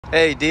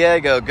Hey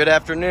Diego, good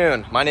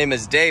afternoon. My name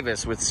is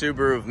Davis with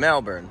Subaru of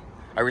Melbourne.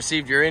 I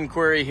received your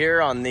inquiry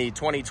here on the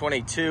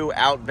 2022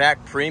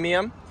 Outback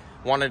Premium.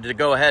 Wanted to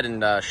go ahead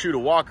and shoot a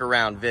walk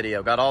around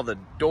video. Got all the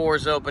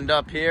doors opened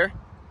up here.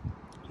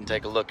 You can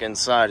take a look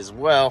inside as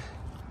well.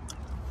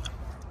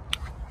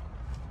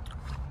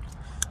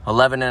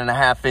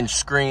 11.5-inch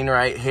screen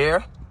right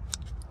here.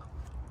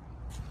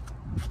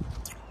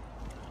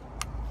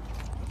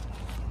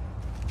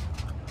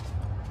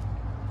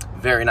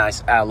 Very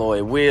nice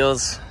alloy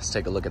wheels. Let's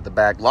take a look at the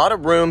back. A lot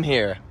of room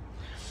here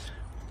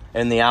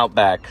in the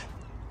Outback.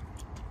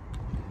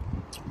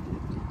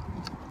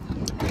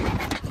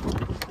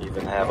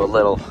 Even have a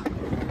little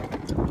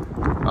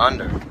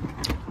under.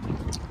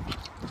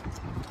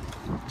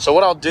 So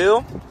what I'll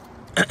do,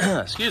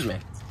 excuse me,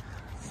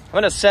 I'm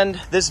gonna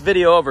send this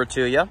video over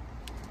to you,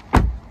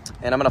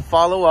 and I'm gonna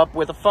follow up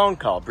with a phone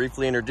call,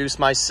 briefly introduce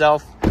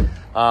myself.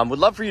 Would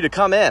love for you to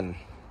come in,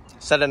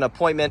 set an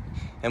appointment,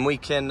 and we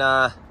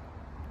can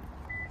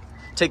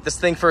take this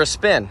thing for a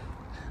spin.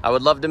 I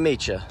would love to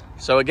meet you.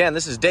 So again,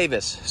 this is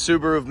Davis,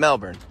 Subaru of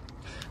Melbourne.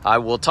 I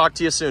will talk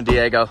to you soon,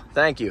 Diego.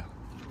 Thank you.